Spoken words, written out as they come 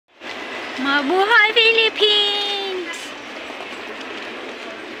Mabuhay Philippines!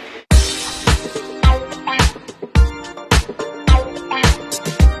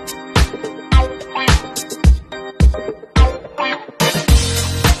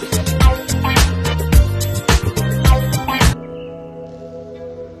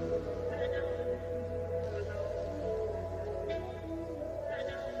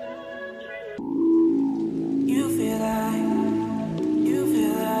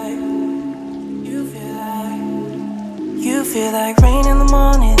 You feel like rain in the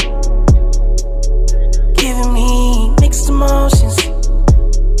morning, giving me mixed emotions.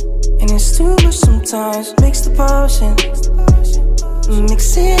 And it's too much sometimes, mix the potion.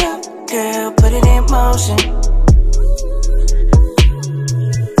 Mix it up, girl, put it in motion.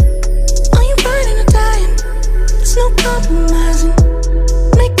 Are you burning or dying? There's no compromising.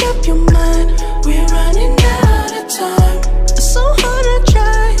 Make up your mind, we're running out of time. It's so hard to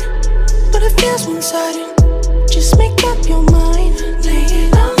try, but it feels one-sided. Just make up your mind, lay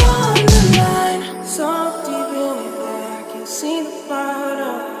it all on the line. So deep in it that I can see the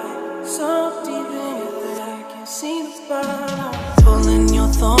bottom. So deep in it that I can see the bottom. Pulling your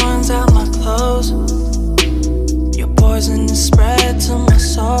thorns out my clothes. Your poison is spread to my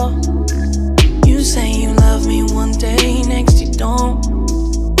soul. You say you love me one day, next you don't.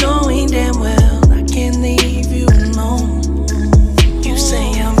 Knowing damn well I can't leave you alone. You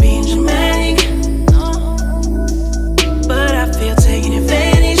say I'm being dramatic, but I feel taken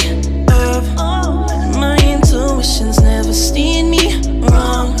advantage of. My intuition's never steered me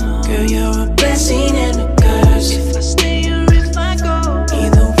wrong. Girl, you're a blessing and a curse. If I stay or if I go,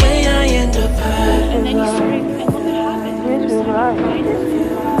 either way I end up hurt. And then you started, and then what happened?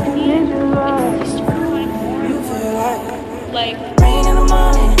 You feel Like, rain in the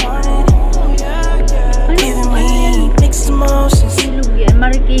morning, giving me mixed emotions.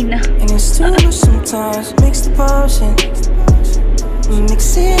 Marikina. And it's too much sometimes, mix the potion.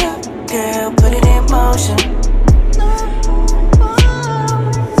 Mix it up, girl, put it in motion.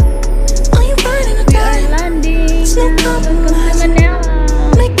 Are you burning or We are dying? landing. There's no Welcome to compromising.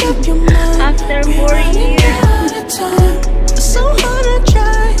 Manila. Make up your mind. After We're 4 running years. out of time. It's so hard to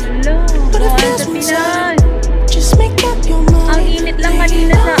try, Hello, but it buwan feels sa one-sided. Pinas. Just make up your mind. Ang init lang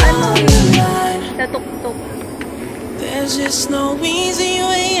kanina sa ano eh. Sa tuktok. There's just no easy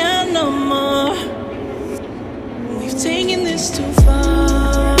way out no more. We've taken this too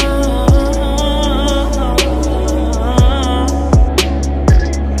far.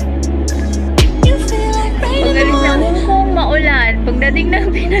 You feel like rain in the Pag alis ng morning, Hong Kong, maulan. Pagdating ng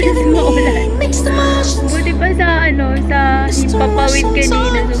Pinas, giving maulan. me mixed emotions. Buti pa sa ano, sa It's too much himpapawid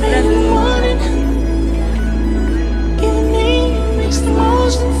kanina, sometimes, sobrang rain in the morning, giving me mixed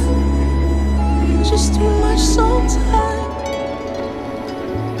emotions. Just too much sometimes.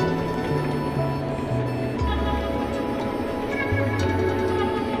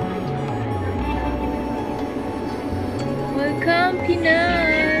 Welcome,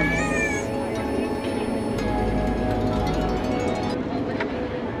 Pinas!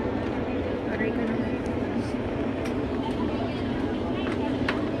 Aray ko na.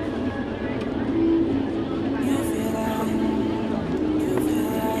 You feel like, you feel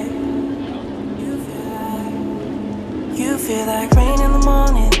like, you feel like, you feel like rain in the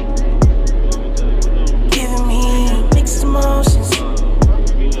morning, giving me mixed emotions.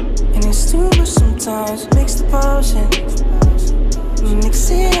 And it's too much sometimes, mix the potion.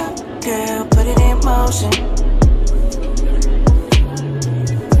 Mix it up, girl, put it in motion.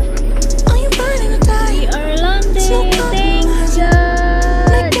 Are you burning or dying? We are landing! It's no Thank compromising.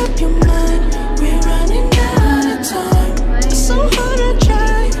 God! Make up your mind, we're running out of time. It's so hard to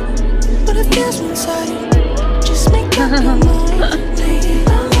try, but it feels one-sided. Just make up your mind, lay it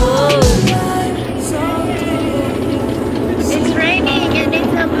all on the line. It's raining and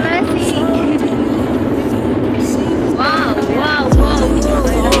it's a blessing! Wow, wow, wow!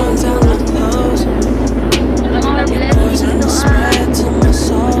 Thorns out my clothes, Mga blessings poison to us! spread to my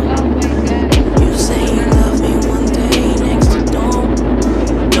soul. Oh my God! You say you love me one day, next you don't.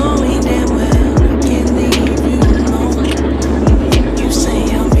 Knowing damn well I can't leave you alone. You say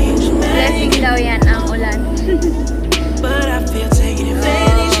I'm being Blessing dramatic, daw yan ang ulan. but I feel taken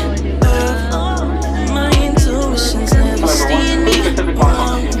advantage of. My intuition's never steered me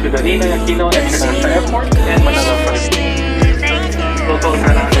wrong. To the Nina Aquino International Airport in Manila, Philippines. Total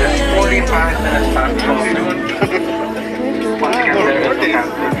time is 45 minutes past 12 noon. Once again, there is a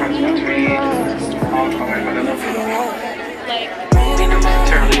captain transmitting on from Manila, Philippines.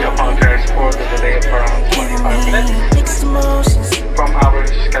 Sincerely apologize for the delay of around 25 minutes Mixed emotions. from our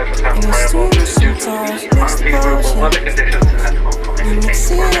scheduled time arrival due to the unfavorable weather conditions at Hong Kong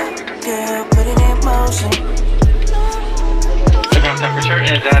International Airport. girl, put it in motion. The ground temperature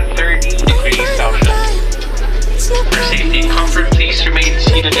is at 30 degrees Celsius. For safety and comfort, please remain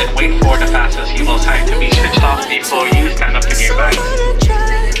seated and wait for the fastest signal sign to be switched off before you stand up to your bags.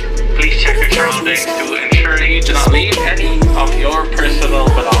 Please check your surroundings to ensure you do not leave any of your personal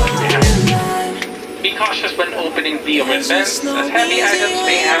belongings behind. Be cautious when opening the overhead vents, as heavy items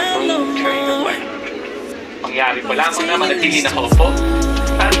may have room during the flight. Mangyari po lamang na manatili na kaupo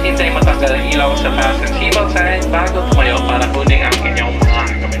at hintay matanggal ang ilaw sa fasten seatbelt sign bago tumayo para kunin ang inyong mga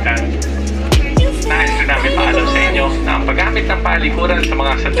kagamitan. Nais rin namin paalam sa inyo na ang paggamit ng palikuran sa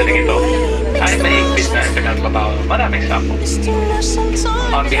mga sandaling ito ay mahigpit na pinagbabaw ng maraming sapo.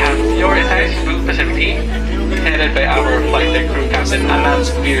 On behalf of your entire Cebu Pacific team, headed by our flight deck crew captain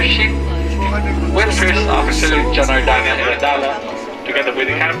Alan's leadership, with First Officer Janardana Iradala, together with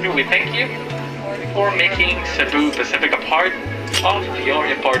the captain, we thank you for making Cebu Pacific a part of your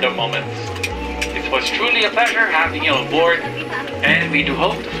important moments. It was truly a pleasure having you on board, and we do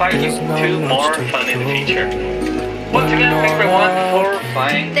hope to fly you to more fun in the future. Once again, thank everyone for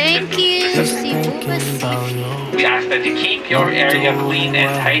flying. Thank you, Cebu Pacific. We ask that you keep your area clean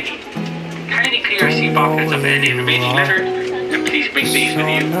and tidy. Kindly clear seat pockets of any remaining litter, and please bring these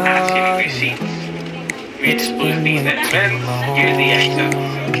with you as you leave your seats. We dispose these and vents near the exits.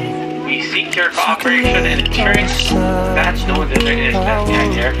 We seek your cooperation and assurance that no litter is left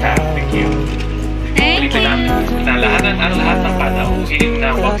behind the aircraft. Thank you. Thank you. Pinalahanan ang lahat ng panauhin na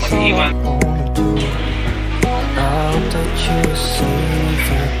huwag mag-iwan.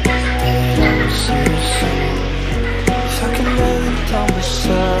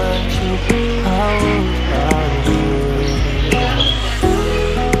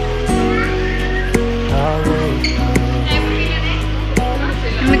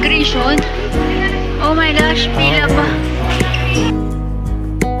 Immigration? Oh my gosh, pila pa.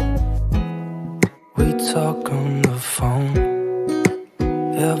 We talk on the phone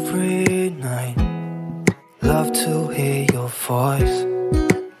every night. Love to hear your voice.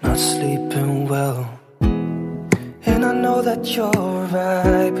 Not sleeping well. And I know that you're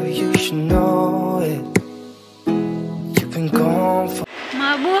right, but you should know it. You've been gone for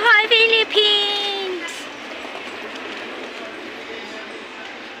Mabuhay Philippines!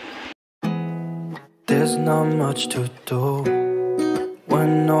 there's not much to do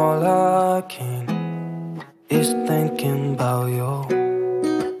when all I can is thinking about you.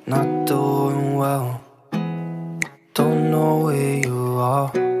 Not doing well. Don't know where you are,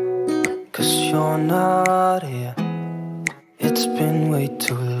 'cause you're not here. It's been way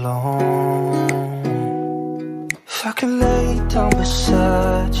too long. If I could lay down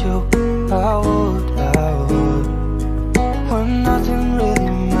beside you, I would. When nothing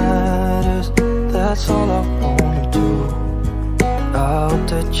really matters, that's all I wanna do. I hope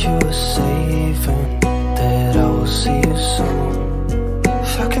that you are safe and that I will see you soon.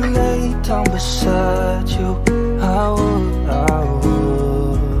 If I could lay down beside you, I would.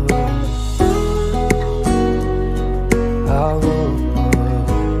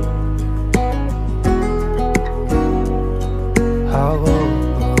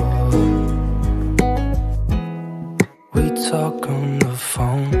 We talk on the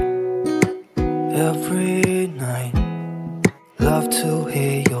phone every night. Love to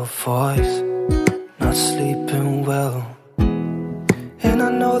hear your voice. Not sleeping well. And I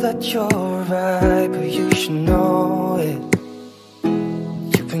know that you're right, but you should know it.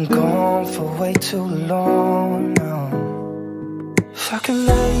 You've been gone for way too long now. If I could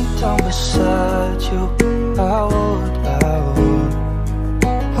lay down beside you, I would.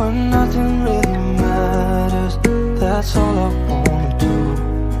 When nothing really matters, that's all I wanna do.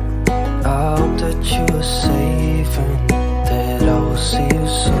 I hope that you are safe and that I will see you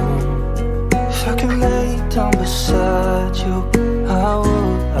soon. If I could lay down beside you, I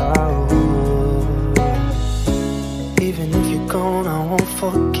would. Even if you're gone, I won't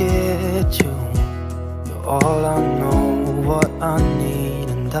forget you. You're all I know, what I need,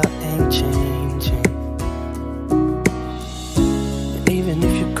 and that ain't changing. And even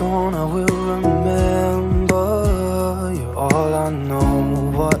if you're gone, I will remember. You're all I know,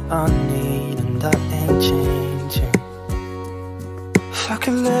 what I need, and that ain't changing. If I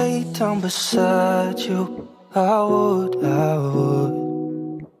could lay down beside you, I would.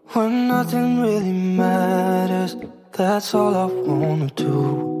 When nothing really matters, that's all I wanna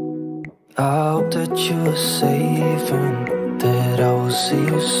do. I hope that you are safe and that I will see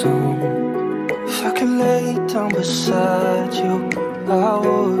you soon. If I could lay down beside you, I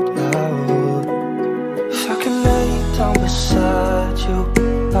would. If I could lay down beside you,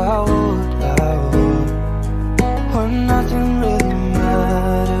 I would. When nothing really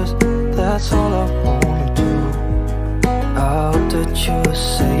matters,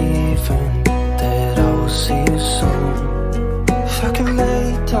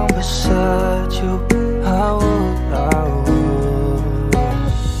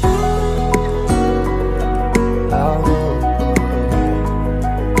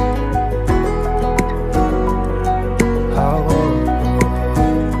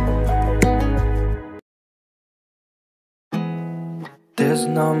 there's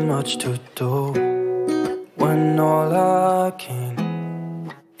not much to do when all I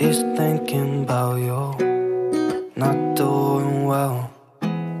can is thinking about you. Not doing well,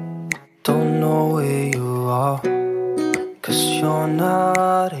 don't know where you are, 'cause you're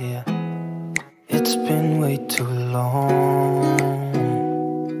not here. It's been way too long.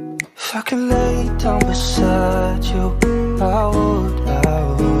 If I could lay down beside you, I would,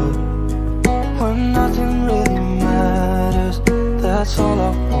 when nothing really matters, that's all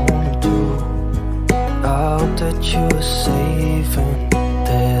I wanna do. I hope that you are safe and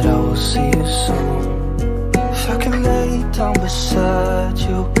that I will see you soon. If I could lay down beside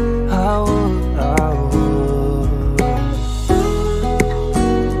you, I would, I would,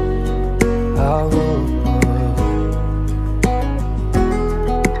 I would,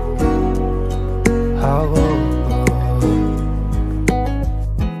 I would.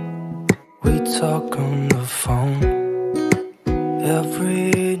 We talk on the phone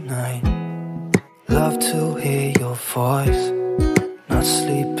every night. Love to hear your voice, not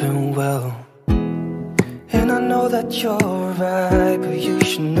sleeping well. And I know that you're right, but you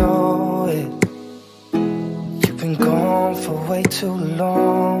should know it. You've been gone for way too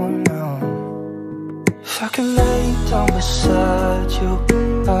long now. If I could lay down beside you,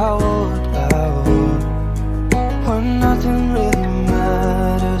 I would, when nothing really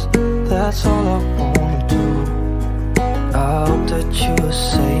matters, that's all I wanna do. I hope that you are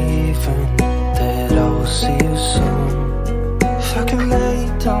safe and that I will see you soon. If I could lay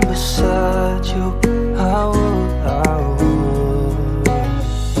down beside you, I would, I would.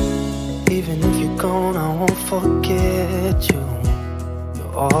 Even if you're gone, I won't forget you.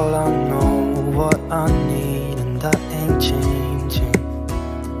 You're all I know, what I need, and that ain't changing.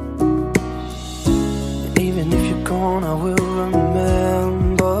 And even if you're gone, I will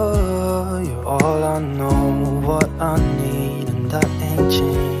remember. You're all I know, what I need, and that ain't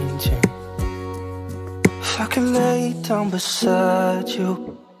changing. If I could lay down beside you,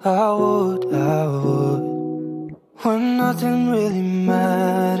 I would, when nothing really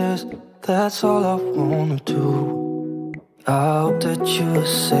matters, that's all I wanna do. I hope that you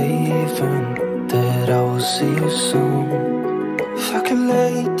are safe and that I will see you soon. If I could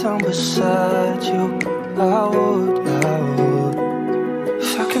lay down beside you, I would,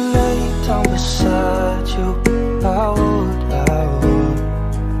 if I could lay down beside you, I would,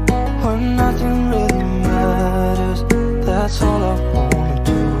 when nothing really matters, that's all I wanna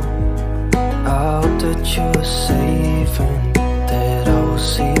do. I hope that you are safe and